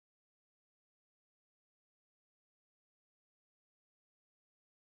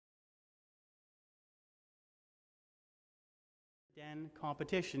Den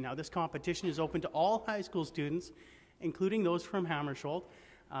competition. Now, this competition is open to all high school students, including those from Hammarskjold.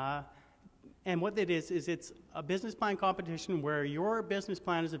 And what it is it's a business plan competition where your business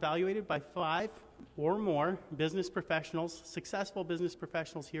plan is evaluated by 5 or more business professionals, successful business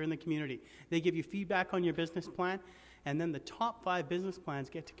professionals here in the community. They give you feedback on your business plan, and then the top 5 business plans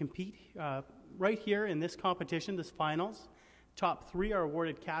get to compete right here in this competition, this finals. Top 3 are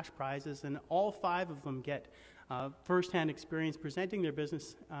awarded cash prizes, and all 5 of them get first-hand experience presenting their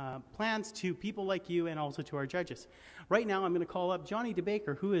business plans to people like you and also to our judges. Right now, I'm going to call up Johnny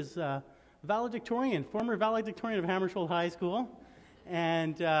DeBaker, who is valedictorian, former valedictorian of Hammarskjold High School,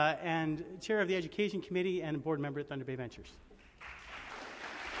 and chair of the Education Committee and a board member at Thunder Bay Ventures.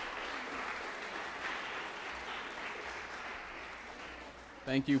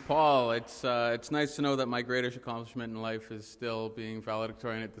 Thank you, Paul. It's nice to know that my greatest accomplishment in life is still being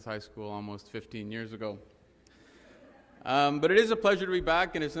valedictorian at this high school almost 15 years ago. But it is a pleasure to be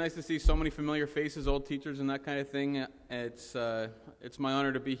back, and it's nice to see so many familiar faces, old teachers and that kind of thing. It's my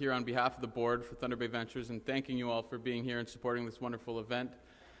honor to be here on behalf of the board for Thunder Bay Ventures, and thanking you all for being here and supporting this wonderful event.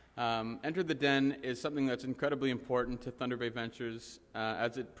 Enter the Den is something that's incredibly important to Thunder Bay Ventures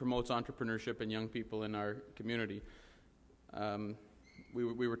as it promotes entrepreneurship and young people in our community.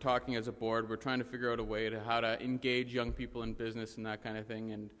 We were talking as a board, we're trying to figure out a way to how to engage young people in business and that kind of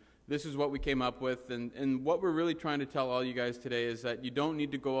thing, and this is what we came up with, and what we're really trying to tell all you guys today is that you don't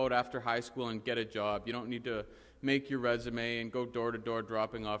need to go out after high school and get a job. You don't need to make your resume and go door to door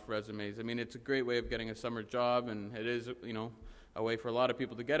dropping off resumes. I mean, it's a great way of getting a summer job, and it is, you know, a way for a lot of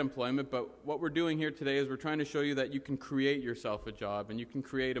people to get employment, but what we're doing here today is we're trying to show you that you can create yourself a job, and you can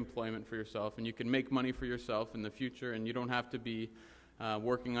create employment for yourself, and you can make money for yourself in the future, and you don't have to be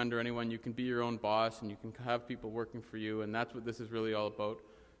working under anyone. You can be your own boss, and you can have people working for you, and that's what this is really all about.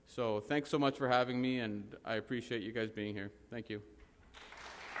 So thanks so much for having me, and I appreciate you guys being here. Thank you.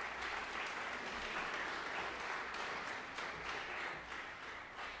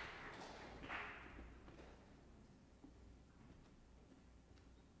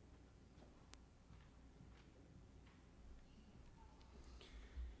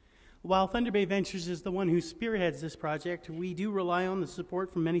 While Thunder Bay Ventures is the one who spearheads this project, we do rely on the support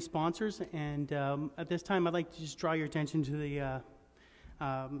from many sponsors, and at this time I'd like to just draw your attention to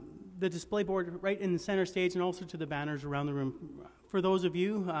the display board right in the center stage, and also to the banners around the room. For those of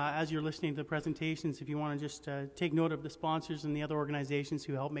you, as you're listening to the presentations, if you want to just take note of the sponsors and the other organizations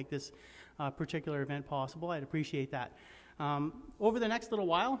who help make this particular event possible, I'd appreciate that. Over the next little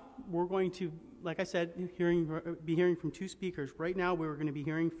while, we're going to, like I said, be hearing from 2 speakers. Right now, we're going to be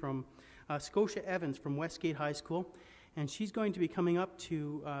hearing from Scotia Evans from Westgate High School, and she's going to be coming up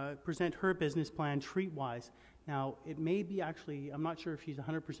to present her business plan, Treatwise. Now, it may be actually, I'm not sure if she's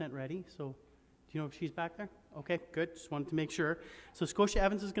 100% ready, so do you know if she's back there? Okay, good, just wanted to make sure. So Scotia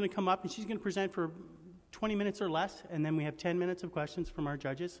Evans is going to come up, and she's going to present for 20 minutes or less, and then we have 10 minutes of questions from our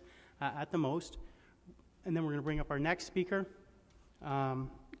judges at the most. And then we're going to bring up our next speaker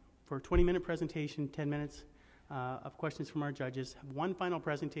for a 20-minute presentation, 10 minutes of questions from our judges, have one final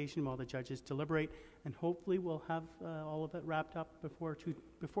presentation while the judges deliberate, and hopefully we'll have all of it wrapped up before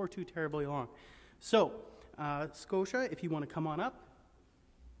too terribly long. So, Scotia, if you want to come on up.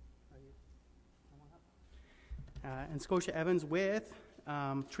 And Scotia Evans with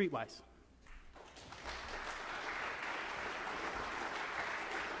Treatwise.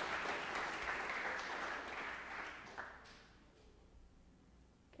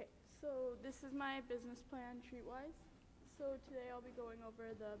 So this is my business plan, Treatwise. So today I'll be going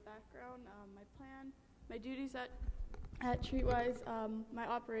over the background, my plan, my duties at Treatwise, my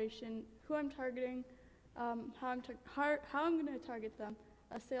operation, who I'm targeting, how I'm going to target them,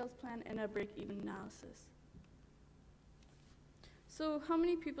 a sales plan, and a break-even analysis. So how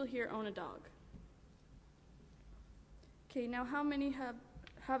many people here own a dog? Okay, now how many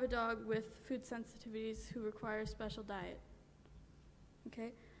have a dog with food sensitivities who require a special diet?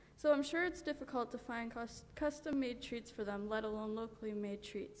 Okay. So I'm sure it's difficult to find custom-made treats for them, let alone locally made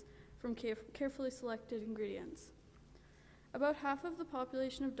treats from carefully selected ingredients. About half of the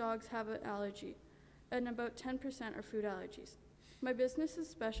population of dogs have an allergy, and about 10% are food allergies. My business is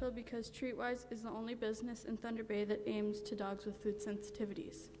special because Treatwise is the only business in Thunder Bay that aims to dogs with food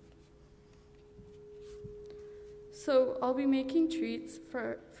sensitivities. So I'll be making treats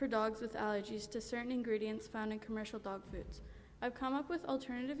for dogs with allergies to certain ingredients found in commercial dog foods. I've come up with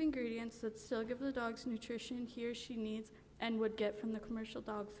alternative ingredients that still give the dog's nutrition he or she needs and would get from the commercial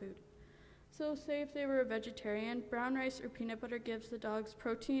dog food. So say if they were a vegetarian, brown rice or peanut butter gives the dogs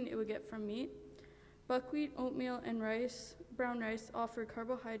protein it would get from meat. Buckwheat, oatmeal, and brown rice offer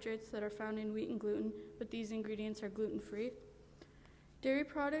carbohydrates that are found in wheat and gluten, but these ingredients are gluten-free. Dairy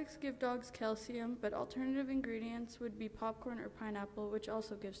products give dogs calcium, but alternative ingredients would be popcorn or pineapple, which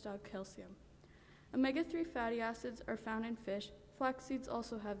also gives dog calcium. Omega-3 fatty acids are found in fish. Flax seeds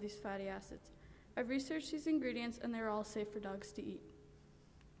also have these fatty acids. I've researched these ingredients and they're all safe for dogs to eat.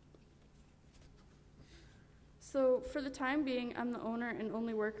 So for the time being, I'm the owner and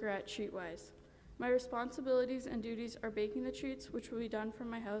only worker at Treatwise. My responsibilities and duties are baking the treats, which will be done from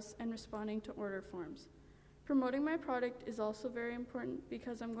my house, and responding to order forms. Promoting my product is also very important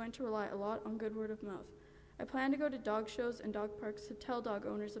because I'm going to rely a lot on good word of mouth. I plan to go to dog shows and dog parks to tell dog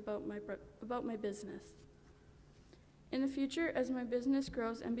owners about my business. In the future, as my business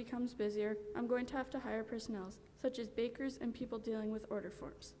grows and becomes busier, I'm going to have to hire personnel, such as bakers and people dealing with order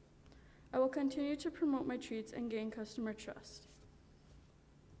forms. I will continue to promote my treats and gain customer trust.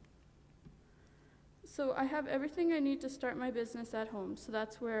 So I have everything I need to start my business at home, so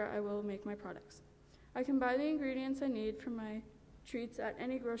that's where I will make my products. I can buy the ingredients I need for my treats at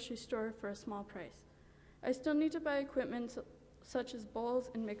any grocery store for a small price. I still need to buy equipment such as bowls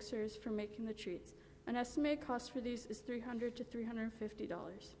and mixers for making the treats. An estimated cost for these is $300 to $350.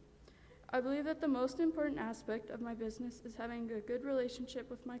 I believe that the most important aspect of my business is having a good relationship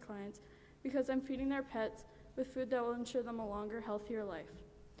with my clients because I'm feeding their pets with food that will ensure them a longer, healthier life.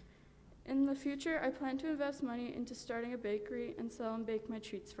 In the future, I plan to invest money into starting a bakery and sell and bake my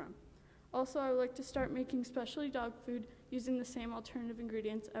treats from. Also, I would like to start making specialty dog food using the same alternative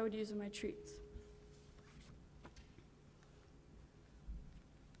ingredients I would use in my treats.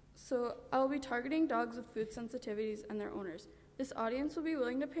 So I'll be targeting dogs with food sensitivities and their owners. This audience will be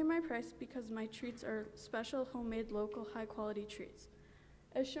willing to pay my price because my treats are special, homemade, local, high-quality treats.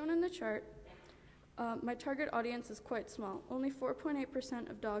 As shown in the chart, my target audience is quite small. Only 4.8%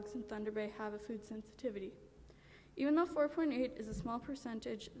 of dogs in Thunder Bay have a food sensitivity. Even though 4.8 is a small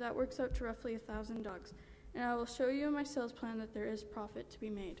percentage, that works out to roughly 1,000 dogs, and I will show you in my sales plan that there is profit to be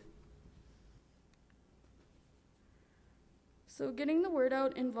made. So getting the word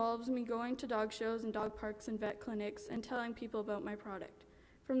out involves me going to dog shows and dog parks and vet clinics and telling people about my product.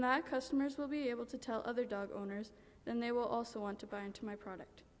 From that, customers will be able to tell other dog owners, then they will also want to buy into my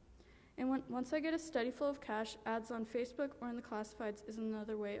product. And once I get a steady flow of cash, ads on Facebook or in the classifieds is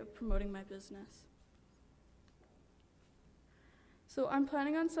another way of promoting my business. So I'm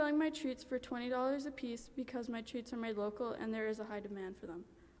planning on selling my treats for $20 a piece because my treats are made local and there is a high demand for them.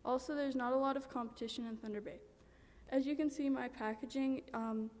 Also, there's not a lot of competition in Thunder Bay. As you can see, my packaging,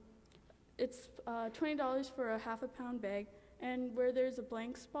 it's $20 for a half-a-pound bag, and where there's a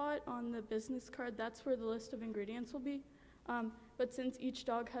blank spot on the business card, that's where the list of ingredients will be. But since each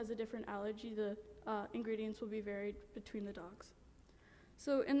dog has a different allergy, the ingredients will be varied between the dogs.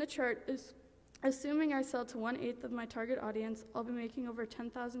 So in the chart, assuming I sell to 1/8 of my target audience, I'll be making over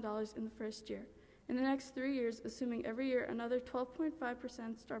 $10,000 in the first year. In the next 3 years, assuming every year another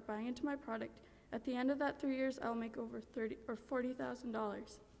 12.5% start buying into my product, at the end of that 3 years, I'll make over $30,000 or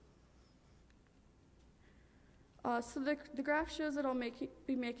 $40,000. So the graph shows that I'll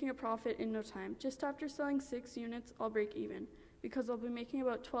be making a profit in no time. Just after selling 6 units, I'll break even because I'll be making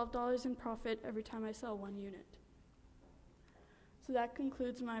about $12 in profit every time I sell 1 unit. So that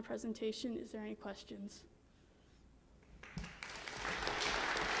concludes my presentation. Is there any questions?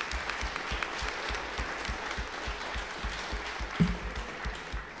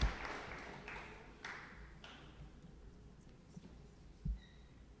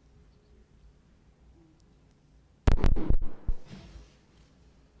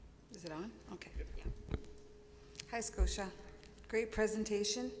 Is it on? Okay. Yeah. Hi, Scotia. Great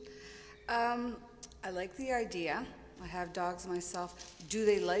presentation. I like the idea. I have dogs myself. Do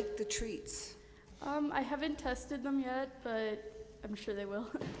they like the treats? I haven't tested them yet, but I'm sure they will.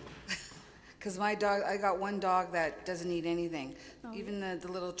 Because my dog, I got one dog that doesn't eat anything, Oh. even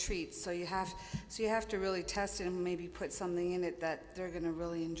the little treats. So you have to really test it and maybe put something in it that they're going to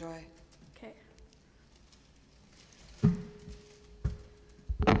really enjoy. Okay.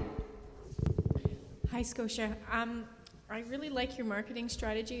 Hi, Scotia. I really like your marketing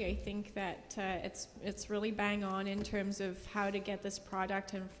strategy. I think that it's really bang on in terms of how to get this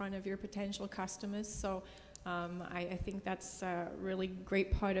product in front of your potential customers. So I think that's a really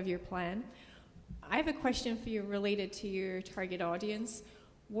great part of your plan. I have a question for you related to your target audience.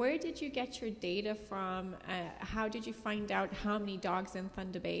 Where did you get your data from? How did you find out how many dogs in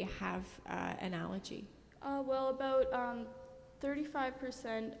Thunder Bay have an allergy? Well, about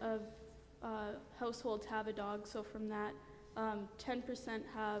 35% of households have a dog, so from that, 10%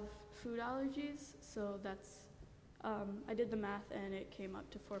 have food allergies, so that's, I did the math and it came up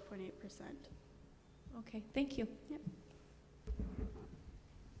to 4.8%. Okay, thank you. Yep.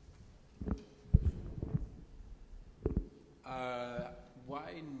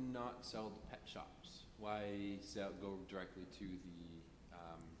 Why not sell to pet shops? Why go directly to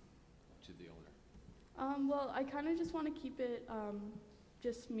the owner? Well, I kind of just want to keep it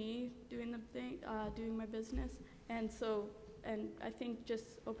just me doing the thing, doing my business, and I think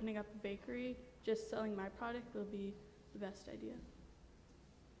just opening up a bakery, just selling my product will be the best idea.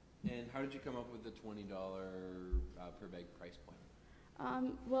 And how did you come up with the $20 per bag price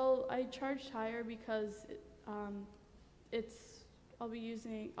point? Well, I charged higher because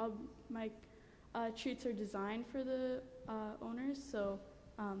my treats are designed for the owners, so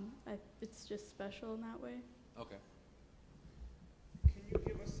it's just special in that way. Okay. Can you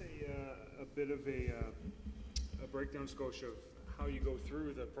give us a bit of a breakdown, Scotia, of how you go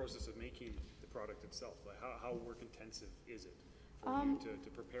through the process of making the product itself? Like how work intensive is it for you to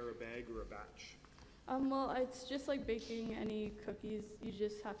prepare a bag or a batch? Well, it's just like baking any cookies. You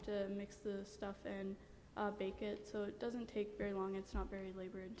just have to mix the stuff and bake it, so it doesn't take very long. It's not very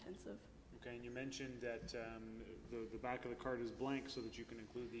labor intensive. Okay, and you mentioned that the back of the card is blank so that you can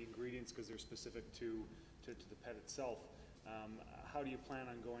include the ingredients because they're specific to the pet itself. How do you plan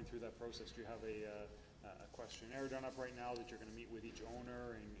on going through that process? Do you have a questionnaire done up right now that you're going to meet with each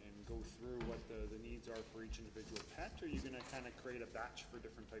owner and go through what the needs are for each individual pet, or are you going to kind of create a batch for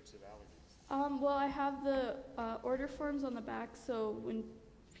different types of allergies? Well, I have the order forms on the back, so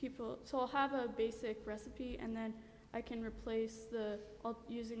I'll have a basic recipe, and then I can replace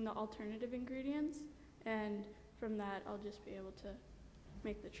using the alternative ingredients, and from that I'll just be able to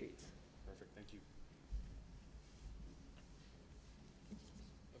make the treats. Perfect, thank you.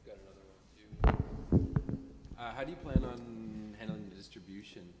 I've got another one too. How do you plan on handling the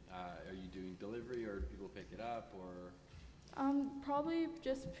distribution? Are you doing delivery, or do people pick it up, or? Probably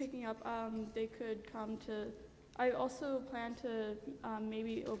just picking up. They could come to. I also plan to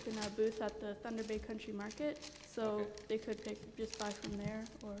maybe open a booth at the Thunder Bay Country Market, so okay. They could just buy from there,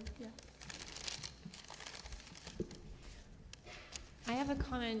 or yeah. I have a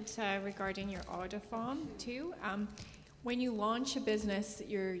comment regarding your order form too. When you launch a business,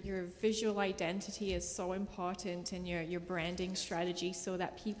 your visual identity is so important, and your branding strategy, so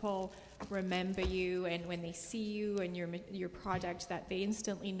that people remember you, and when they see you and your product, that they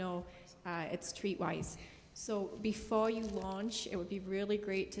instantly know it's Treatwise. So before you launch, it would be really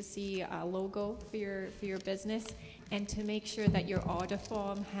great to see a logo for your business, and to make sure that your order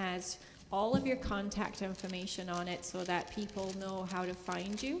form has all of your contact information on it, so that people know how to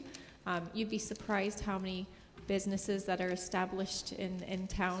find you. You'd be surprised how many businesses that are established in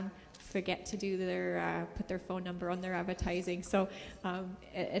town forget to do put their phone number on their advertising. So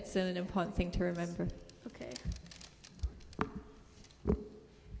it's an important thing to remember. Okay.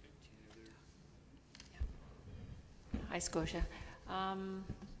 Hi, Scotia.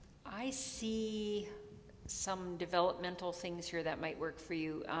 I see some developmental things here that might work for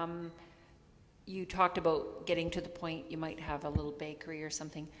you. You talked about getting to the point you might have a little bakery or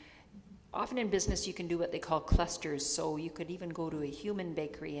something. Often in business you can do what they call clusters, so you could even go to a human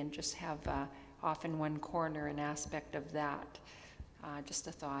bakery and just have off in one corner an aspect of that. Just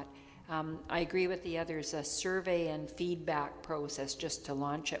a thought. I agree with the others. A survey and feedback process just to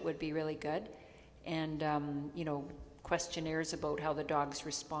launch it would be really good. And, questionnaires about how the dogs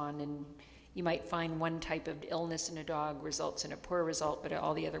respond, and you might find one type of illness in a dog results in a poor result, but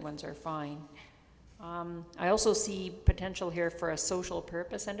all the other ones are fine. I also see potential here for a social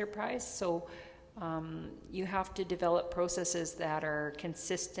purpose enterprise, so you have to develop processes that are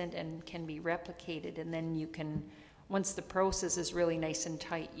consistent and can be replicated, and then you can, once the process is really nice and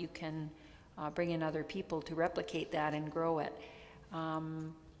tight, you can bring in other people to replicate that and grow it.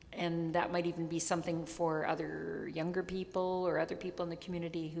 And that might even be something for other younger people or other people in the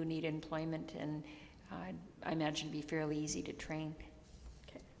community who need employment, and I imagine it'd be fairly easy to train.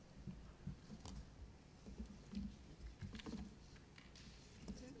 Okay.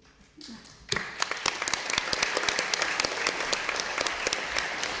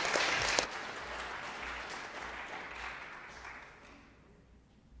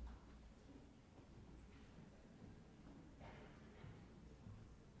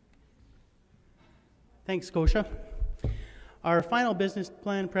 Thanks, Scotia. Our final business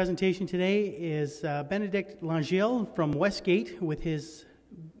plan presentation today is Benedict Langille from Westgate with his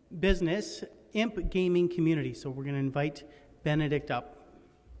business, Imp Gaming Community. So we're going to invite Benedict up.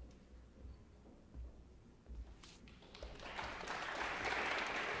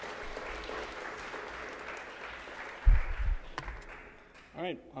 All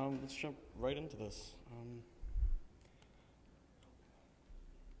right, let's jump right into this.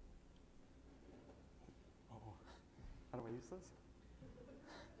 How do I use this?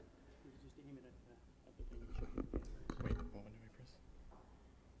 Just aim it at the thing. Wait, what one do I press?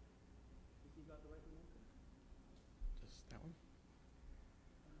 Just that one?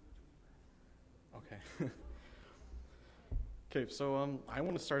 Okay. Okay, so I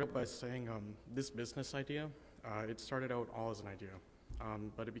want to start out by saying this business idea, it started out all as an idea,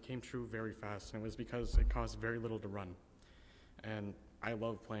 but it became true very fast, and it was because it cost very little to run. And I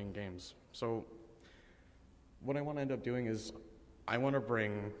love playing games. So what I want to end up doing is I want to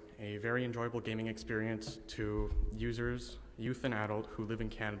bring a very enjoyable gaming experience to users, youth and adult, who live in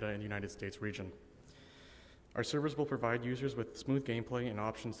Canada and the United States region. Our servers will provide users with smooth gameplay and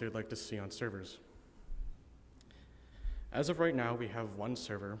options they'd like to see on servers. As of right now, we have one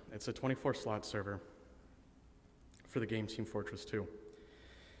server. It's a 24-slot server for the game Team Fortress 2.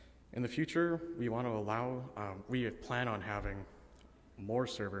 In the future, we want to allow, we plan on having more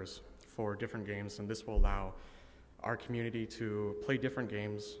servers for different games, and this will allow our community to play different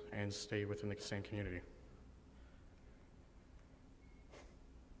games and stay within the same community.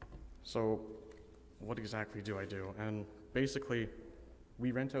 So what exactly do I do? And basically,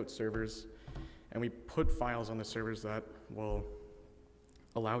 we rent out servers and we put files on the servers that will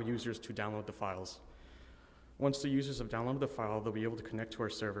allow users to download the files. Once the users have downloaded the file, they'll be able to connect to our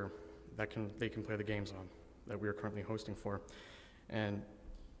server that they can play the games on that we are currently hosting for. And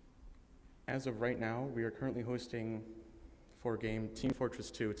as of right now, we are currently hosting for game Team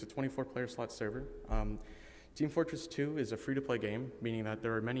Fortress 2. It's a 24-player slot server. Team Fortress 2 is a free-to-play game, meaning that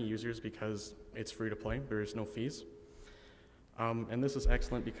there are many users because it's free to play. There is no fees. And this is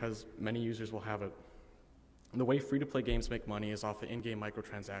excellent because many users will have it. And the way free-to-play games make money is off of in-game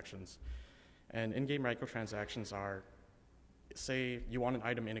microtransactions. And in-game microtransactions are, say you want an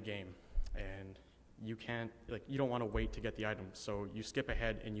item in a game, and you don't want to wait to get the item, so you skip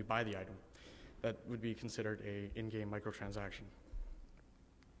ahead and you buy the item. That would be considered a in-game microtransaction.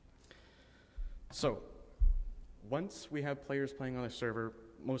 So, once we have players playing on the server,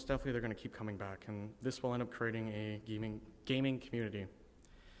 most definitely they're going to keep coming back, and this will end up creating a gaming community.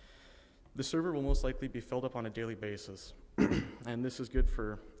 The server will most likely be filled up on a daily basis, and this is good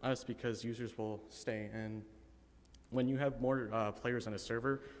for us because users will stay, and when you have more players on a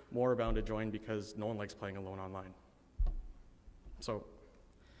server, more are bound to join because no one likes playing alone online. So,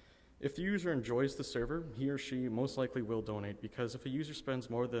 if the user enjoys the server, he or she most likely will donate, because if a user spends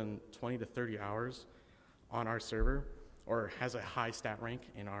more than 20 to 30 hours on our server, or has a high stat rank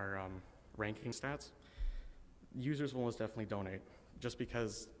in our ranking stats, users will most definitely donate, just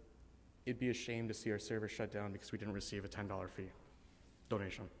because it'd be a shame to see our server shut down because we didn't receive a $10 fee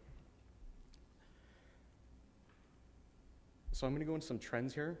donation. So I'm going to go into some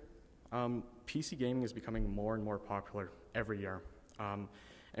trends here. PC gaming is becoming more and more popular every year.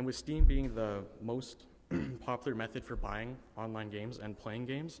 And with Steam being the most popular method for buying online games and playing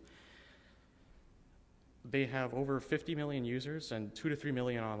games, they have over 50 million users and 2 to 3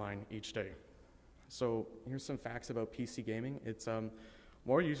 million online each day. So here's some facts about PC gaming. It's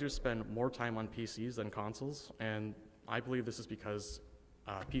more users spend more time on PCs than consoles, and I believe this is because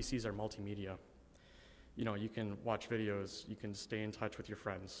PCs are multimedia. You know, you can watch videos, you can stay in touch with your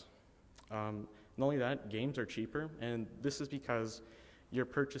friends. Not only that, games are cheaper, and this is because you're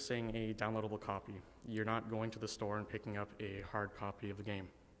purchasing a downloadable copy. You're not going to the store and picking up a hard copy of the game.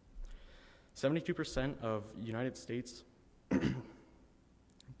 72% of United States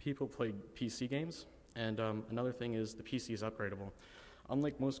people play PC games, and another thing is the PC is upgradable.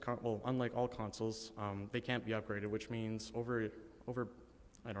 Unlike unlike all consoles, they can't be upgraded, which means over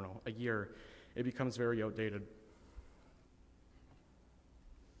I don't know, a year, it becomes very outdated.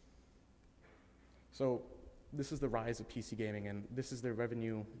 So this is the rise of PC gaming, and this is their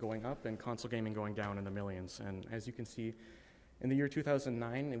revenue going up and console gaming going down in the millions. And as you can see, in the year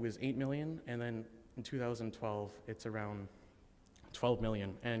 2009, it was 8 million, and then in 2012, it's around 12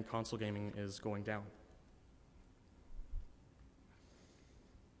 million, and console gaming is going down.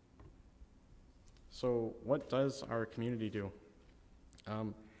 So what does our community do?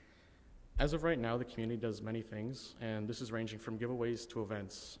 As of right now, the community does many things, and this is ranging from giveaways to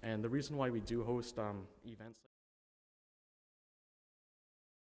events. And the reason why we do host events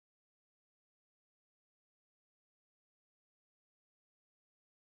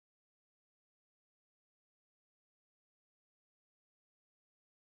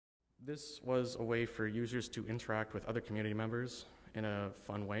this was a way for users to interact with other community members in a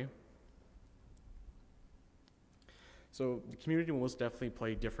fun way. So the community will most definitely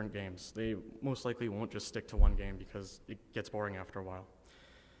play different games. They most likely won't just stick to one game because it gets boring after a while.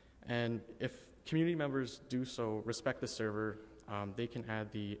 And if community members do so, respect the server, they can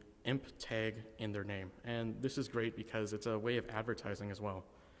add the imp tag in their name. And this is great because it's a way of advertising as well.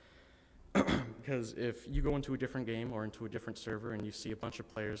 Because if you go into a different game or into a different server and you see a bunch of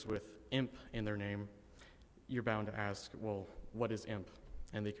players with imp in their name, you're bound to ask, well, what is imp?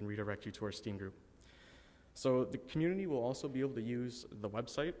 And they can redirect you to our Steam group. So the community will also be able to use the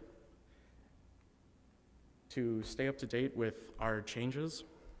website to stay up to date with our changes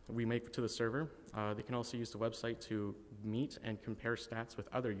we make to the server. They can also use the website to meet and compare stats with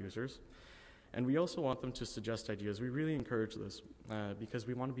other users. And we also want them to suggest ideas. We really encourage this because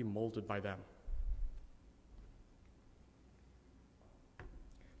we want to be molded by them.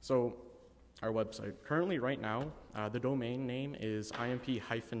 So our website. Currently, right now, the domain name is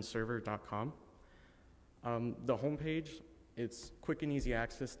imp-server.com. The homepage, it's quick and easy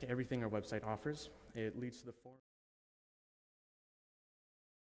access to everything our website offers. It leads to the forum.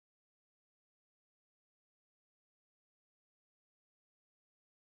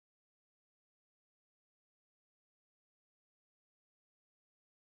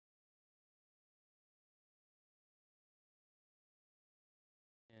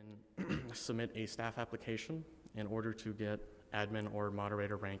 And submit a staff application in order to get admin or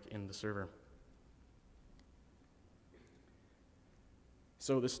moderator rank in the server.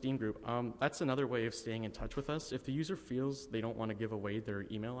 So the Steam group, that's another way of staying in touch with us. If the user feels they don't want to give away their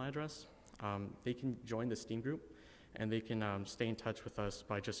email address, they can join the Steam group and they can stay in touch with us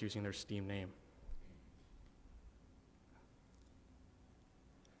by just using their Steam name.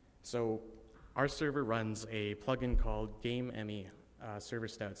 So our server runs a plugin called GameME server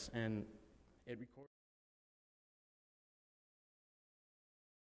stats, and it records.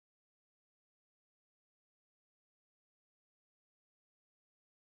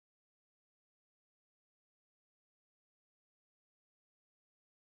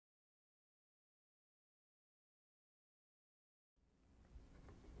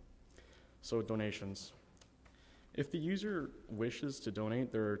 So donations. If the user wishes to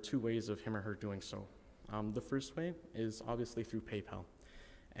donate, there are two ways of him or her doing so. The first way is obviously through PayPal.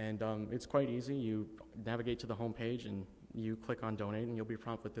 And it's quite easy. You navigate to the home page and you click on donate and you'll be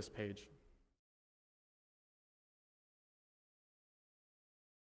prompted with this page.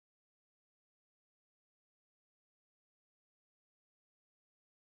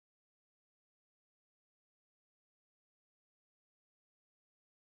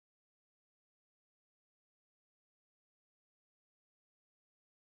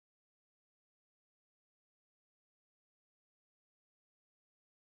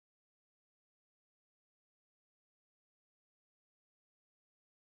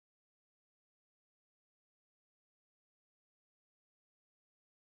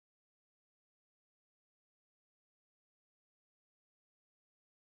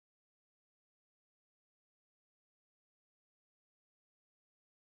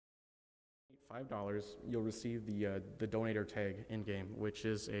 $5, you'll receive the donator tag in-game, which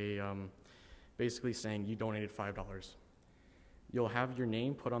is a basically saying you donated $5. You'll have your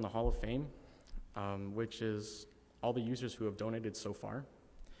name put on the Hall of Fame, which is all the users who have donated so far.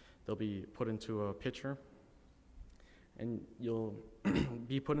 They'll be put into a picture, and you'll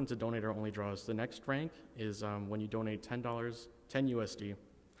be put into donator-only draws. The next rank is when you donate $10, 10 USD,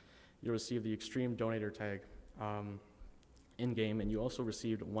 you'll receive the Extreme Donator tag. In-game, and you also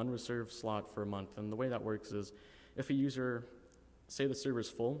received one reserve slot for a month. And the way that works is if a user, say the server is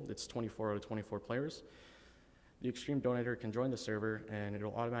full, it's 24 out of 24 players, the Extreme Donator can join the server and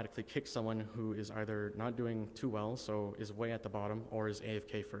it'll automatically kick someone who is either not doing too well, so is way at the bottom, or is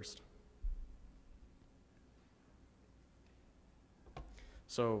AFK first.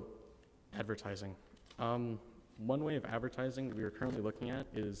 So, advertising. One way of advertising that we are currently looking at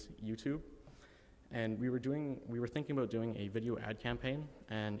is YouTube. And we were thinking about doing a video ad campaign,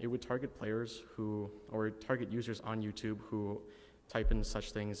 and it would target players or target users on YouTube who type in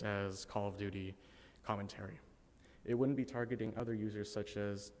such things as Call of Duty commentary. It wouldn't be targeting other users such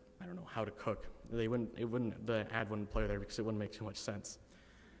as, I don't know, how to cook. The ad wouldn't play there because it wouldn't make too much sense.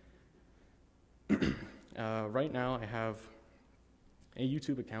 Right now I have a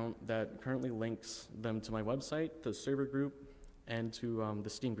YouTube account that currently links them to my website, the server group, and to the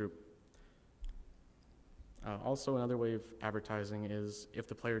Steam group. Also, another way of advertising is if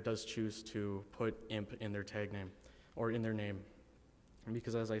the player does choose to put imp in their tag name or in their name.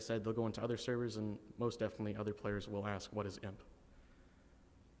 Because as I said, they'll go into other servers and most definitely other players will ask, what is imp?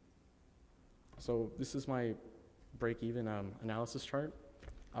 So this is my break-even analysis chart.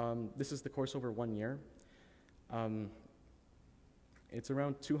 This is the course over 1 year. It's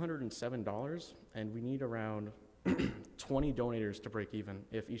around $207, and we need around 20 donators to break even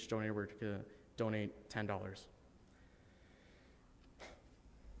if each donator were to donate $10.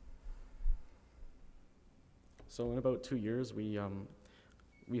 So in about 2 years, we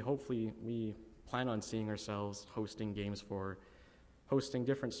plan on seeing ourselves hosting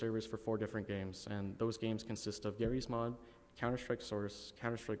different servers for 4 different games, and those games consist of Garry's Mod, Counter-Strike Source,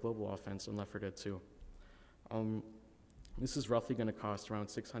 Counter-Strike Global Offense, and Left 4 Dead 2. This is roughly going to cost around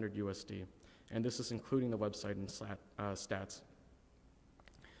 600 USD, and this is including the website and stats.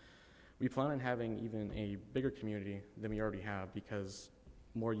 We plan on having even a bigger community than we already have because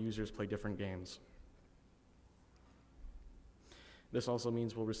more users play different games. This also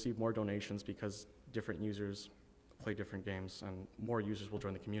means we'll receive more donations because different users play different games and more users will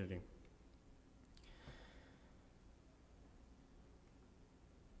join the community.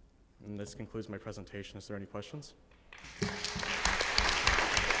 And this concludes my presentation. Is there any questions?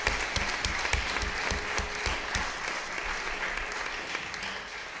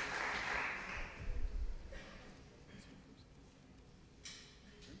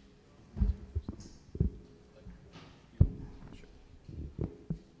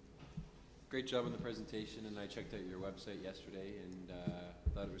 Great job on the presentation, and I checked out your website yesterday and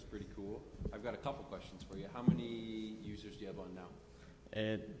thought it was pretty cool. I've got a couple questions for you. How many users do you have on now?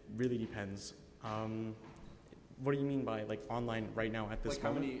 It really depends. What do you mean by like online right now at this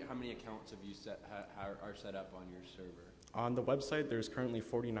moment? How many accounts have you are set up on your server? On the website, there's currently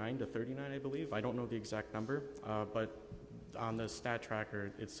 49 to 39, I believe. I don't know the exact number, but on the stat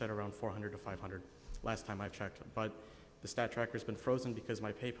tracker, it's set around 400 to 500 last time I've checked. But the stat tracker's been frozen because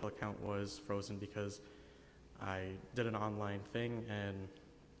my PayPal account was frozen because I did an online thing and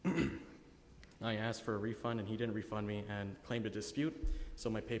I asked for a refund and he didn't refund me and claimed a dispute.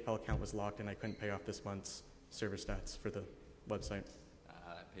 So my PayPal account was locked and I couldn't pay off this month's server stats for the website.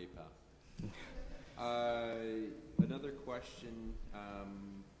 PayPal. Another question,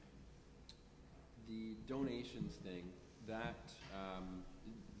 the donations thing, that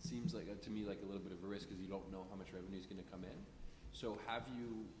seems like to me like a little bit of a risk because you don't know how much revenue is going to come in. So have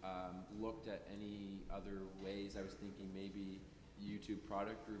you looked at any other ways? I was thinking maybe YouTube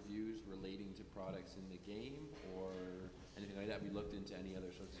product reviews relating to products in the game or anything like that. Have you looked into any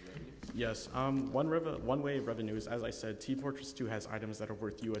other sources of revenue? Yes. One way of revenue is, as I said, Team Fortress 2 has items that are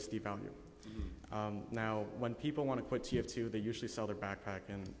worth USD value. Mm-hmm. Now, when people want to quit TF2, they usually sell their backpack,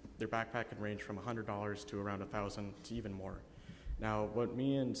 and their backpack can range from $100 to around $1,000 to even more. Now, what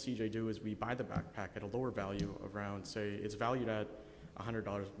me and CJ do is we buy the backpack at a lower value, around, say, it's valued at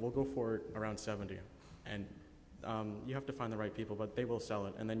 $100. We'll go for it around 70, and you have to find the right people, but they will sell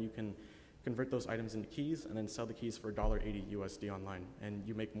it, and then you can convert those items into keys, and then sell the keys for $1.80 USD online, and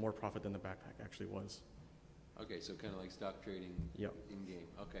you make more profit than the backpack actually was. Okay, so kind of like stock trading. Yep. In game.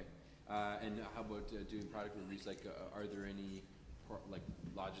 Okay, and how about doing product reviews? Like, are there any like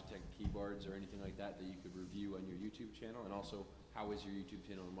Logitech keyboards or anything like that that you could review on your YouTube channel? And also, how is your YouTube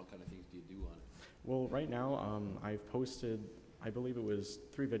channel and what kind of things do you do on it? Well, right now I've posted, I believe it was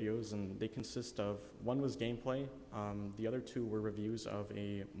 3 videos, and they consist of, one was gameplay, the other 2 were reviews of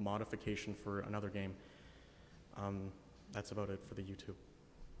a modification for another game. That's about it for the YouTube.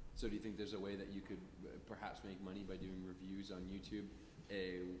 So do you think there's a way that you could perhaps make money by doing reviews on YouTube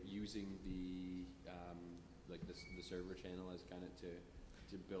using the like the server channel as kind of to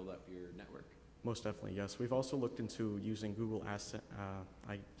build up your network? Most definitely, yes. We've also looked into using Google Ads,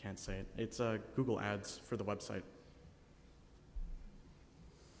 I can't say it. It's Google Ads for the website.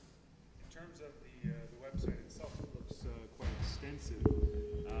 In terms of the website itself, it looks quite extensive.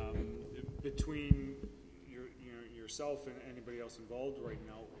 Between yourself and anybody else involved right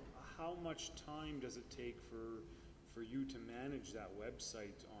now, how much time does it take for you to manage that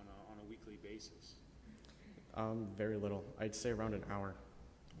website on a weekly basis? Very little. I'd say around an hour.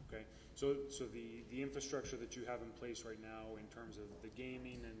 Okay. So the infrastructure that you have in place right now in terms of the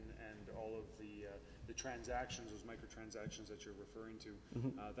gaming and all of the transactions, those microtransactions that you're referring to, mm-hmm.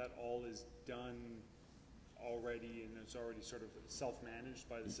 That all is done already and it's already sort of self-managed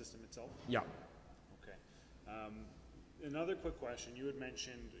by the system itself? Yeah. Okay. Another quick question. You had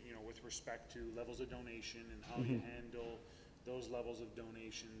mentioned, with respect to levels of donation and how mm-hmm. you handle those levels of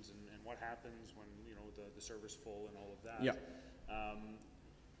donations and what happens when, the server's full and all of that. Yeah.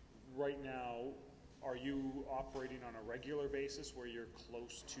 Right now, are you operating on a regular basis where you're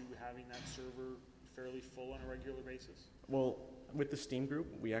close to having that server fairly full on a regular basis? Well, with the Steam group,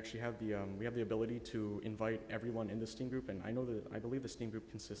 we actually have the ability to invite everyone in the Steam group, and I believe the Steam group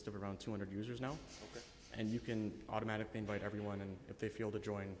consists of around 200 users now. Okay. And you can automatically invite everyone, and if they fail to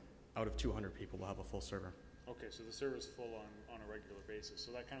join, out of 200 people, we'll have a full server. Okay, so the server is full on a regular basis.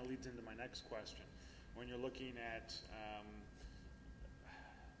 So that kind of leads into my next question. When you're looking at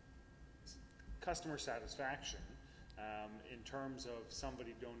customer satisfaction, in terms of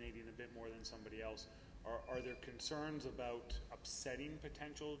somebody donating a bit more than somebody else, are there concerns about upsetting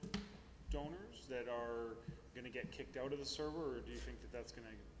potential donors that are going to get kicked out of the server, or do you think that that's going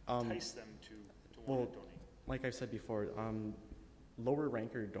to entice them to want to donate? Like I said before, lower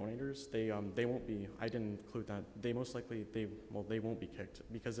ranker donators, they won't be. I didn't include that. They most likely they won't be kicked,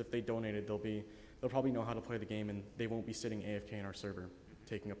 because if they donated, they'll probably know how to play the game, and they won't be sitting AFK in our server,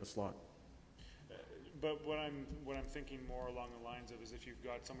 taking up a slot. But what I'm thinking more along the lines of is if you've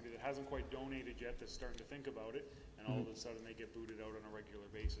got somebody that hasn't quite donated yet that's starting to think about it, and all of a sudden they get booted out on a regular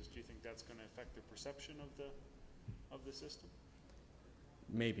basis, do you think that's going to affect the perception of the system?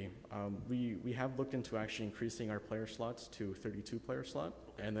 Maybe. We have looked into actually increasing our player slots to 32 player slot,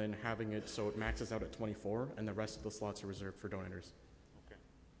 and then having it so it maxes out at 24, and the rest of the slots are reserved for donators. Okay.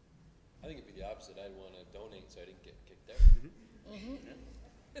 I think it'd be the opposite. I'd want to donate so I didn't get kicked out. Yeah.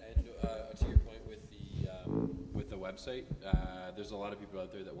 And to your point with the website, there's a lot of people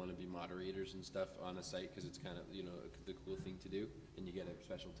out there that want to be moderators and stuff on a site because it's kind of, you know, the cool thing to do, and you get a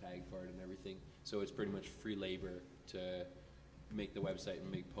special tag for it and everything. So it's pretty much free labor to make the website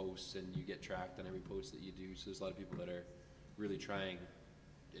and make posts, and you get tracked on every post that you do. So there's a lot of people that are really trying,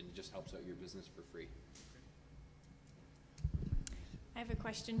 and it just helps out your business for free. I have a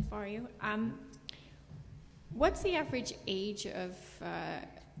question for you. What's the average age of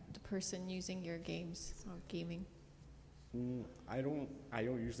the person using your games or gaming? I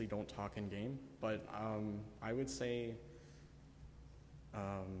usually don't talk in game, but I would say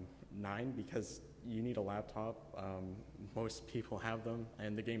 9, because you need a laptop. Most people have them,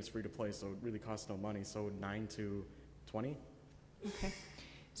 and the game's free to play, so it really costs no money. So 9 to 20. Okay.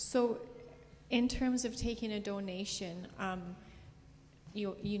 So, in terms of taking a donation,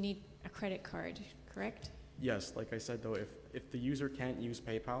 you need a credit card, correct? Yes, like I said though, if the user can't use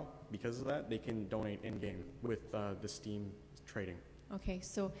PayPal, because of that, they can donate in-game with the Steam trading. Okay,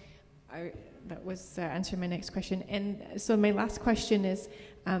 so that was answering my next question. And so my last question is,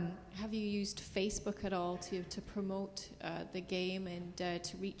 have you used Facebook at all to promote the game and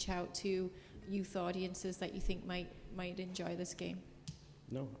to reach out to youth audiences that you think might enjoy this game?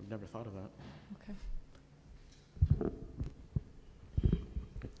 No, I've never thought of that. Okay.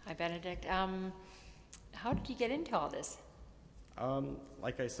 Hi, Benedict. How did you get into all this?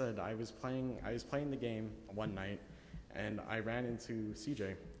 Like I said, I was playing the game one night, and I ran into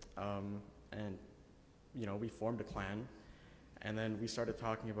CJ, and you know, we formed a clan, and then we started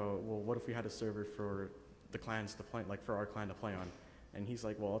talking about, well, what if we had a server for the clans to play, like for our clan to play on? And he's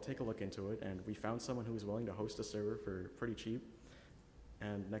like, well, I'll take a look into it, and we found someone who was willing to host a server for pretty cheap,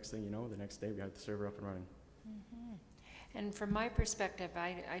 and next thing you know, the next day we had the server up and running. Mm-hmm. And from my perspective,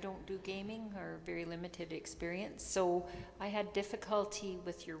 I don't do gaming, or very limited experience, so I had difficulty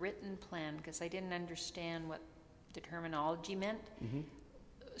with your written plan because I didn't understand what the terminology meant. Mm-hmm.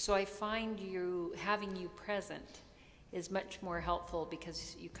 So I find having you present is much more helpful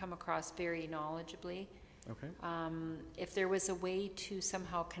because you come across very knowledgeably. Okay. If there was a way to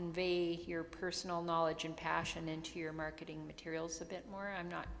somehow convey your personal knowledge and passion into your marketing materials a bit more, I'm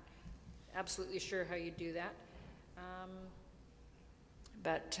not absolutely sure how you do that.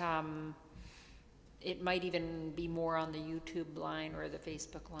 But it might even be more on the YouTube line or the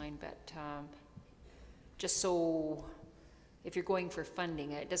Facebook line, but just so if you're going for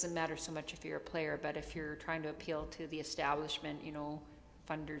funding, it doesn't matter so much if you're a player, but if you're trying to appeal to the establishment, you know,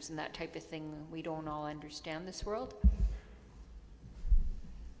 funders and that type of thing, we don't all understand this world.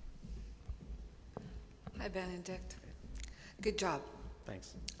 Hi, Benedict. Good job.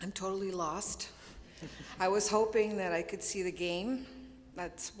 Thanks. I'm totally lost. I was hoping that I could see the game.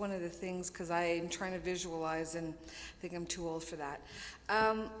 That's one of the things, because I'm trying to visualize, and I think I'm too old for that.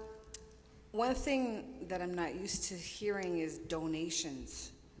 One thing that I'm not used to hearing is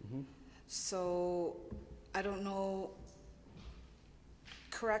donations. Mm-hmm. So I don't know,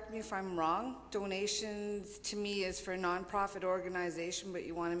 correct me if I'm wrong, donations to me is for a nonprofit organization, but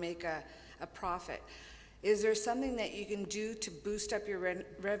you want to make a profit. Is there something that you can do to boost up your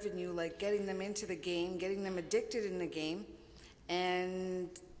revenue, like getting them into the game, getting them addicted in the game, and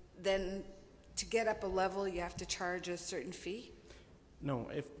then to get up a level you have to charge a certain fee? No,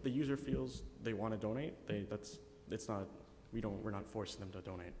 if the user feels they want to donate, we're not forcing them to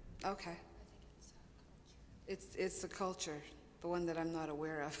donate. Okay. It's the culture, the one that I'm not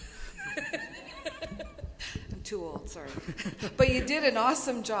aware of. I'm too old, sorry. But you did an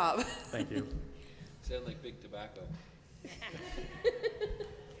awesome job. Thank you. Sound like big tobacco.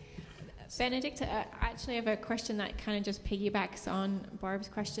 Benedict, actually I have a question that kind of just piggybacks on Barb's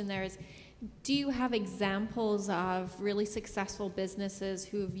question there is, do you have examples of really successful businesses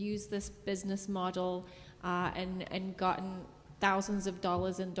who have used this business model and gotten thousands of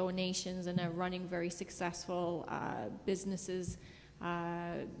dollars in donations and are running very successful businesses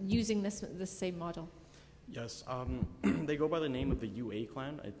using this same model? Yes, they go by the name of the UA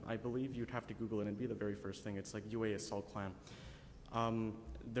clan. I believe you'd have to Google it and it'd be the very first thing. It's like UA Assault Clan.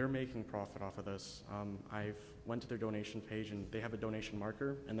 They're making profit off of this. I've went to their donation page and they have a donation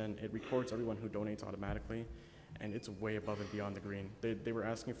marker and then it records everyone who donates automatically and it's way above and beyond the green. They were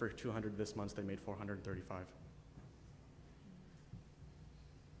asking for 200 this month, they made 435.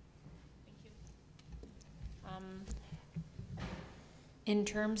 Thank you. In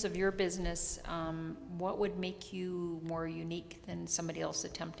terms of your business, what would make you more unique than somebody else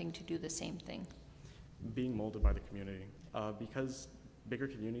attempting to do the same thing? Being molded by the community. Because bigger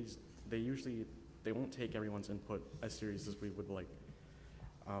communities, they won't take everyone's input as serious as we would like.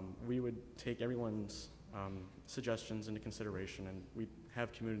 We would take everyone's suggestions into consideration and we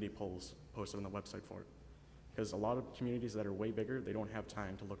have community polls posted on the website for it. Because a lot of communities that are way bigger, they don't have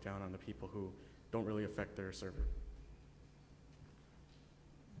time to look down on the people who don't really affect their server.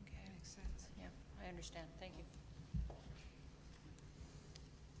 Okay, makes sense. Yeah, I understand. Thank you.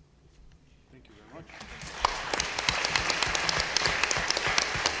 Thank you very much.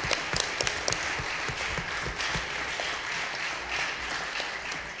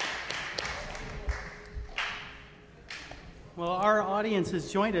 Well, our audience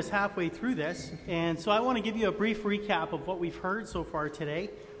has joined us halfway through this, and so I want to give you a brief recap of what we've heard so far today.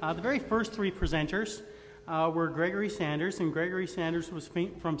 The very first three presenters were Gregory Sanders, and Gregory Sanders was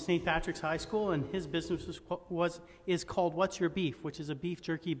from St. Patrick's High School, and his business is called What's Your Beef, which is a beef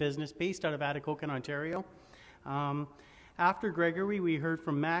jerky business based out of Atikokan, Ontario. After Gregory, we heard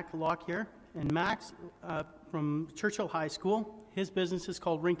from Mac Lockyer, and Max from Churchill High School. His business is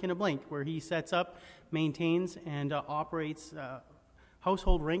called Rink in a Blink, where he sets up, maintains, and operates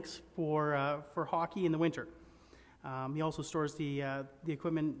household rinks for hockey in the winter. He also stores the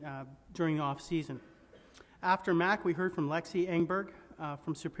equipment during the off-season. After Mac, we heard from Lexi Engberg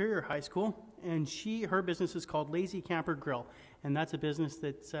from Superior High School, and her business is called Lazy Camper Grill, and that's a business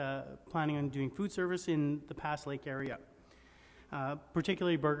that's planning on doing food service in the Pass Lake area,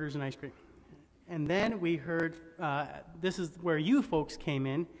 particularly burgers and ice cream. And then we heard, this is where you folks came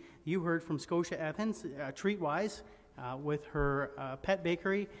in, you heard from Scotia Evans, Treatwise, with her pet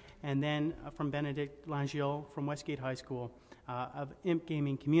bakery, and then from Benedict Langiel from Westgate High School of Imp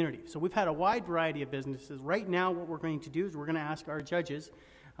Gaming Community. So we've had a wide variety of businesses. Right now what we're going to do is we're going to ask our judges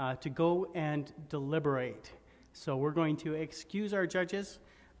to go and deliberate. So we're going to excuse our judges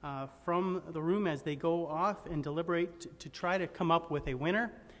from the room as they go off and deliberate to try to come up with a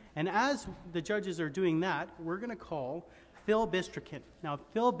winner. And as the judges are doing that, we're going to call Phil Bistrican. Now,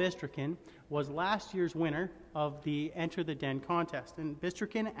 Phil Bistrican was last year's winner of the Enter the Den contest. And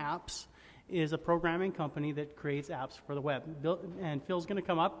Bistrican Apps is a programming company that creates apps for the web. And Phil's going to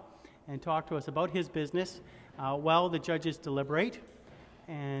come up and talk to us about his business while the judges deliberate.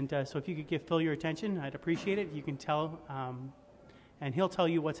 And so if you could give Phil your attention, I'd appreciate it. You can tell, and he'll tell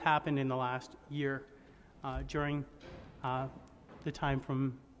you what's happened in the last year during the time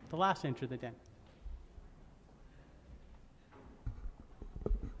from the last Enter the Den.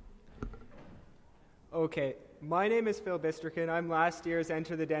 Okay, my name is Phil Bistrican. I'm last year's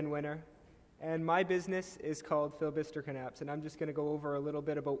Enter the Den winner, and my business is called Phil Bistrican Apps, and I'm just going to go over a little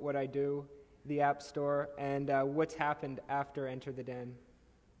bit about what I do, the App Store, and what's happened after Enter the Den.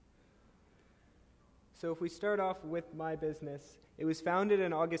 So if we start off with my business, it was founded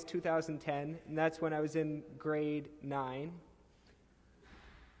in August 2010, and that's when I was in grade 9.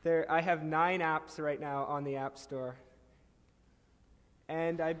 I have 9 apps right now on the App Store.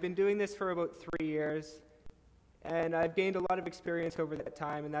 And I've been doing this for about 3 years, and I've gained a lot of experience over that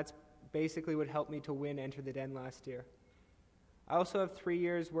time, and that's basically what helped me to win Enter the Den last year. I also have 3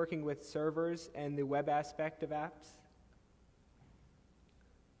 years working with servers and the web aspect of apps.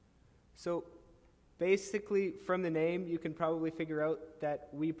 So basically, from the name, you can probably figure out that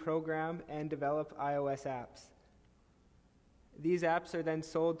we program and develop iOS apps. These apps are then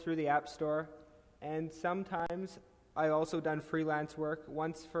sold through the App Store, and sometimes I also done freelance work,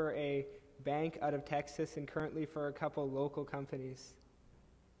 once for a bank out of Texas and currently for a couple local companies.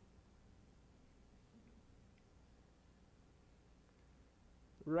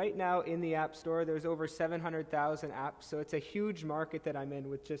 Right now in the App Store, there's over 700,000 apps, so it's a huge market that I'm in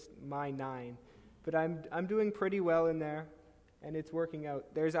with just my 9. But I'm doing pretty well in there, and it's working out.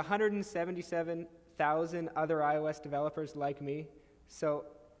 There's 177,000 other iOS developers like me, so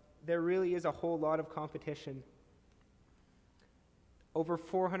there really is a whole lot of competition. Over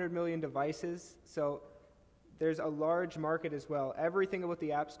 400 million devices, so there's a large market as well. Everything about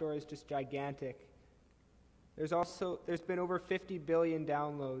the App Store is just gigantic. There's been over 50 billion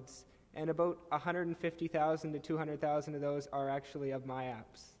downloads, and about 150,000 to 200,000 of those are actually of my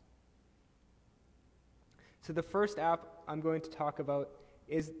apps. So the first app I'm going to talk about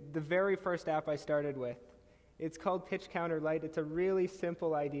is the very first app I started with. It's called Pitch Counter Lite. It's a really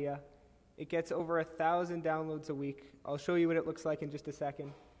simple idea. It gets over 1,000 downloads a week. I'll show you what it looks like in just a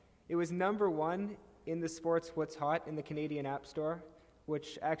second. It was #1 in the Sports What's Hot in the Canadian App Store,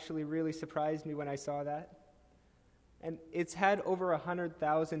 which actually really surprised me when I saw that. And it's had over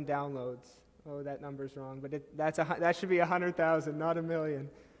 100,000 downloads. Oh, that number's wrong, but that should be 100,000, not a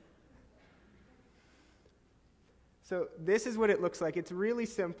million. So this is what it looks like. It's really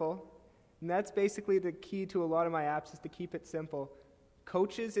simple, and that's basically the key to a lot of my apps, is to keep it simple.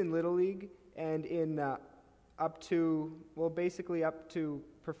 Coaches in Little League and in up to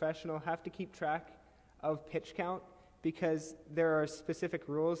professional have to keep track of pitch count, because there are specific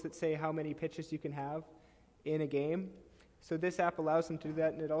rules that say how many pitches you can have in a game. So this app allows them to do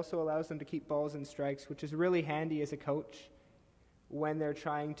that, and it also allows them to keep balls and strikes, which is really handy as a coach when they're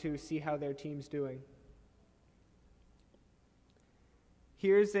trying to see how their team's doing.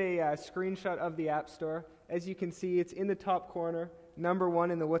 Here's a screenshot of the App Store. As you can see, it's in the top corner,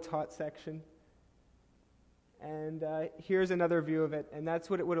 #1 in the What's Hot section. And here's another view of it, and that's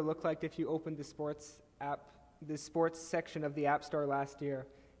what it would have looked like if you opened the sports section of the App Store last year.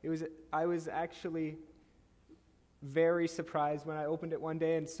 I was actually very surprised when I opened it one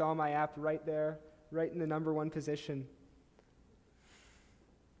day and saw my app right there, right in the #1 position.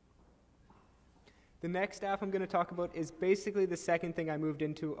 The next app I'm going to talk about is basically the second thing I moved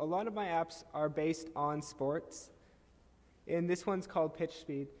into. A lot of my apps are based on sports, and this one's called Pitch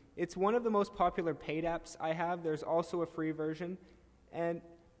Speed. It's one of the most popular paid apps I have. There's also a free version, and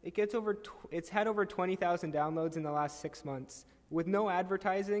it's had over 20,000 downloads in the last 6 months. With no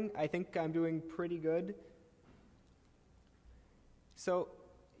advertising, I think I'm doing pretty good. So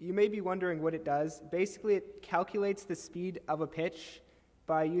you may be wondering what it does. Basically, it calculates the speed of a pitch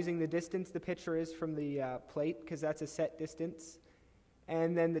by using the distance the pitcher is from the plate, because that's a set distance,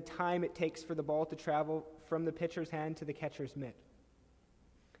 and then the time it takes for the ball to travel from the pitcher's hand to the catcher's mitt.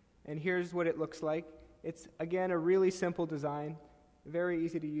 And here's what it looks like. It's, again, a really simple design, very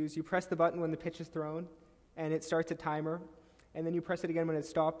easy to use. You press the button when the pitch is thrown, and it starts a timer, and then you press it again when it's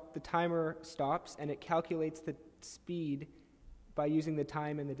stopped. The timer stops, and it calculates the speed by using the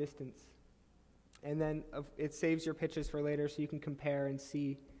time and the distance. And then it saves your pitches for later, so you can compare and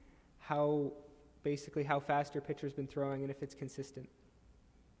see how fast your pitcher's been throwing and if it's consistent.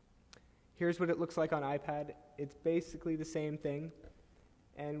 Here's what it looks like on iPad. It's basically the same thing,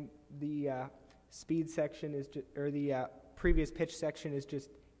 and the speed section is the previous pitch section is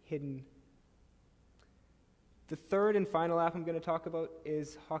just hidden. The third and final app I'm going to talk about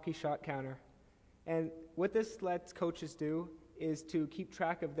is Hockey Shot Counter. And what this lets coaches do is to keep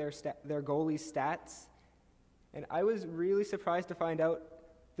track of their goalie's stats. And I was really surprised to find out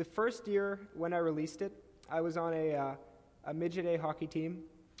the first year when I released it, I was on a midget A hockey team,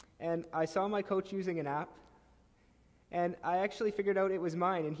 and I saw my coach using an app, and I actually figured out it was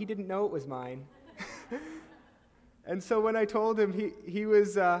mine, and he didn't know it was mine. And so when I told him, he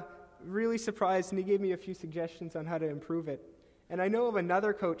was really surprised, and he gave me a few suggestions on how to improve it. And I know of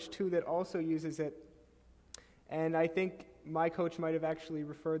another coach, too, that also uses it, and I think my coach might have actually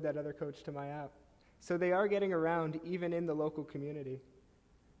referred that other coach to my app. So they are getting around even in the local community.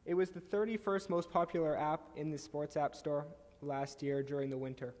 It was the 31st most popular app in the Sports App Store last year during the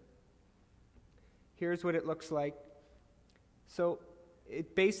winter. Here's what it looks like. So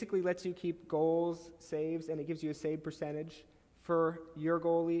it basically lets you keep goals, saves, and it gives you a save percentage for your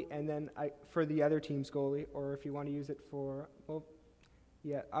goalie and then for the other team's goalie, or if you want to use it for,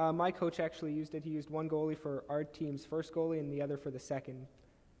 my coach actually used it. He used one goalie for our team's first goalie and the other for the second.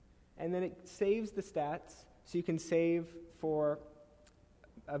 And then it saves the stats, so you can save for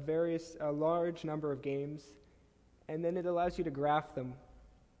a large number of games, and then it allows you to graph them.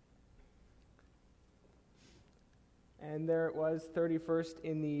 And there it was, 31st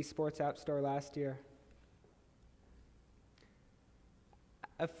in the Sports App Store last year.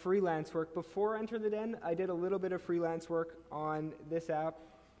 Freelance work. Before Enter the Den, I did a little bit of freelance work on this app.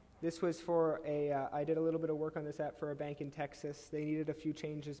 This was for I did a little bit of work on this app for a bank in Texas. They needed a few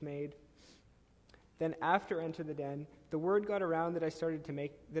changes made. Then after Enter the Den, the word got around that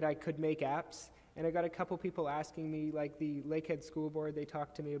I could make apps, and I got a couple people asking me, like the Lakehead School Board, they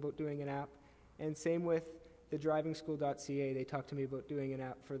talked to me about doing an app, and same with the drivingschool.ca, they talked to me about doing an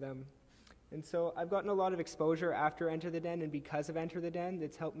app for them. And so I've gotten a lot of exposure after Enter the Den, and because of Enter the Den,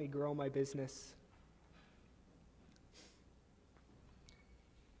 it's helped me grow my business.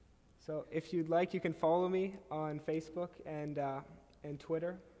 So if you'd like, you can follow me on Facebook and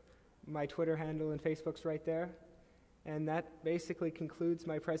Twitter. My Twitter handle and Facebook's right there. And that basically concludes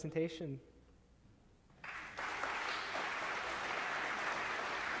my presentation.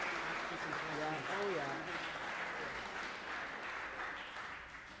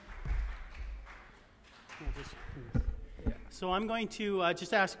 So I'm going to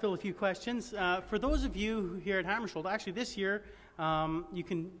just ask Phil a few questions. For those of you here at Hammarskjold, actually this year, you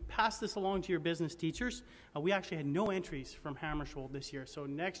can pass this along to your business teachers. We actually had no entries from Hammarskjold this year, so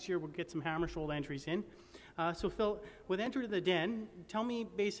next year we'll get some Hammarskjold entries in. So Phil, with Enter the Den, tell me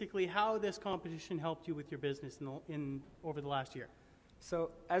basically how this competition helped you with your business over the last year.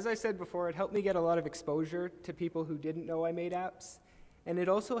 So as I said before, it helped me get a lot of exposure to people who didn't know I made apps, and it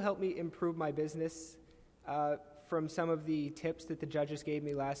also helped me improve my business from some of the tips that the judges gave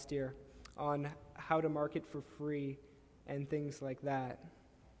me last year on how to market for free and things like that.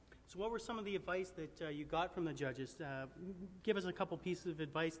 So what were some of the advice that you got from the judges? Give us a couple pieces of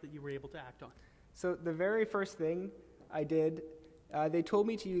advice that you were able to act on. So the very first thing I did, they told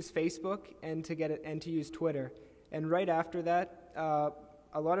me to use Facebook and to use Twitter. And right after that,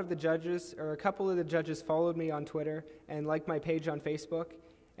 a lot of the judges, or a couple of the judges, followed me on Twitter and liked my page on Facebook.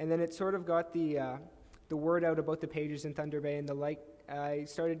 And then it sort of got the word out about the pages in Thunder Bay, and I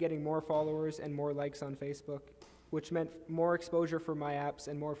started getting more followers and more likes on Facebook, which meant more exposure for my apps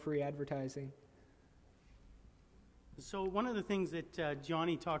and more free advertising. So one of the things that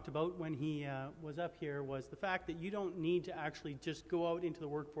Johnny talked about when he was up here was the fact that you don't need to actually just go out into the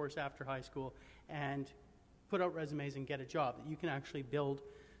workforce after high school and put out resumes and get a job. That you can actually build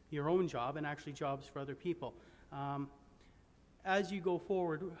your own job and actually jobs for other people. As you go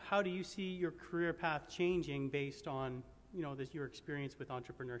forward, how do you see your career path changing based on your experience with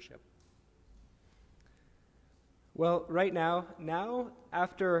entrepreneurship? Well, right now,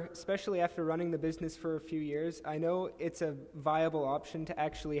 especially after running the business for a few years, I know it's a viable option to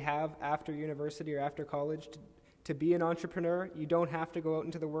actually have after university or after college to be an entrepreneur. You don't have to go out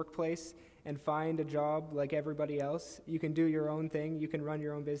into the workplace and find a job like everybody else. You can do your own thing. You can run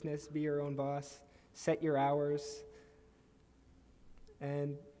your own business, be your own boss, set your hours,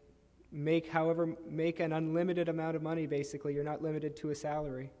 and make an unlimited amount of money, basically. You're not limited to a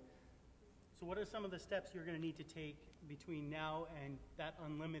salary. So what are some of the steps you're going to need to take between now and that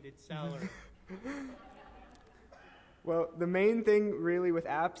unlimited salary? Well, the main thing really with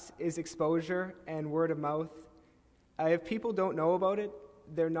apps is exposure and word of mouth. If people don't know about it,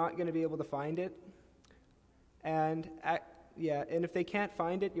 they're not going to be able to find it. And if they can't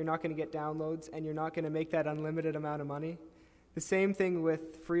find it, you're not going to get downloads, and you're not going to make that unlimited amount of money. The same thing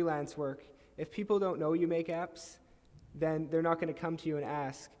with freelance work. If people don't know you make apps, then they're not going to come to you and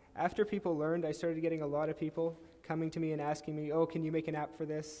ask. After people learned, I started getting a lot of people coming to me and asking me, oh, can you make an app for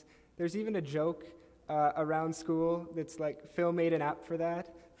this? There's even a joke around school that's like, Phil made an app for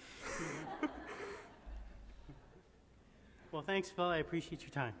that. Well, thanks, Phil. I appreciate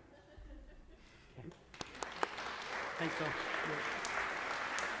your time. Okay. Thanks, Phil.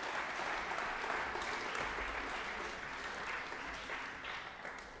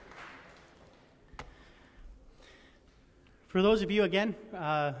 For those of you, again,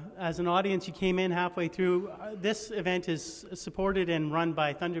 as an audience, you came in halfway through. This event is supported and run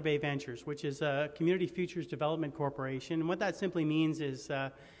by Thunder Bay Ventures, which is a Community Futures Development Corporation. And what that simply means is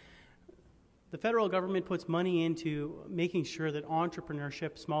the federal government puts money into making sure that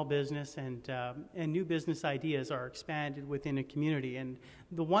entrepreneurship, small business, and new business ideas are expanded within a community. And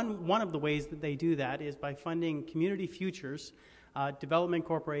one of the ways that they do that is by funding community futures development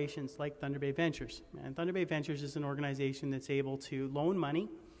corporations like Thunder Bay Ventures. And Thunder Bay Ventures is an organization that's able to loan money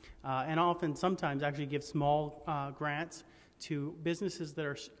and sometimes actually give small grants to businesses that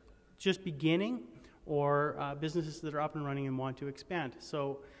are just beginning or businesses that are up and running and want to expand.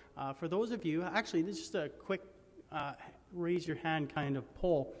 So for those of you, actually this is just a quick raise your hand kind of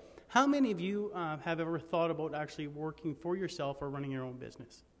poll. How many of you have ever thought about actually working for yourself or running your own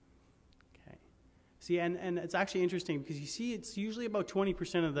business? See, and it's actually interesting because you see it's usually about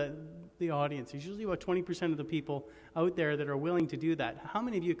 20% of the audience. It's usually about 20% of the people out there that are willing to do that. How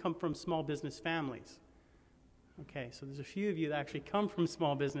many of you come from small business families? Okay, so there's a few of you that actually come from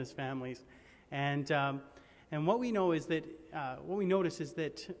small business families. And what we know is that, what we notice is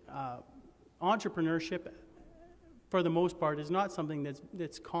that entrepreneurship, for the most part, is not something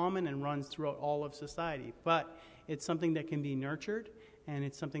that's common and runs throughout all of society, but it's something that can be nurtured, and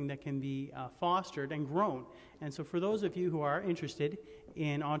it's something that can be fostered and grown. And so for those of you who are interested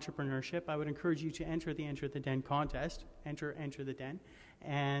in entrepreneurship, I would encourage you to enter the Enter the Den contest, Enter the Den,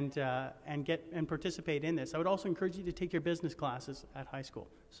 and participate in this. I would also encourage you to take your business classes at high school.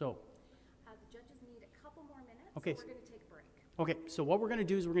 So, the judges need a couple more minutes, okay. So we're going to take a break. Okay, so what we're going to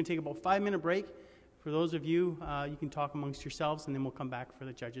do is we're going to take about a 5-minute break. For those of you, you can talk amongst yourselves, and then we'll come back for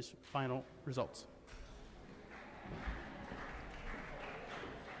the judges' final results.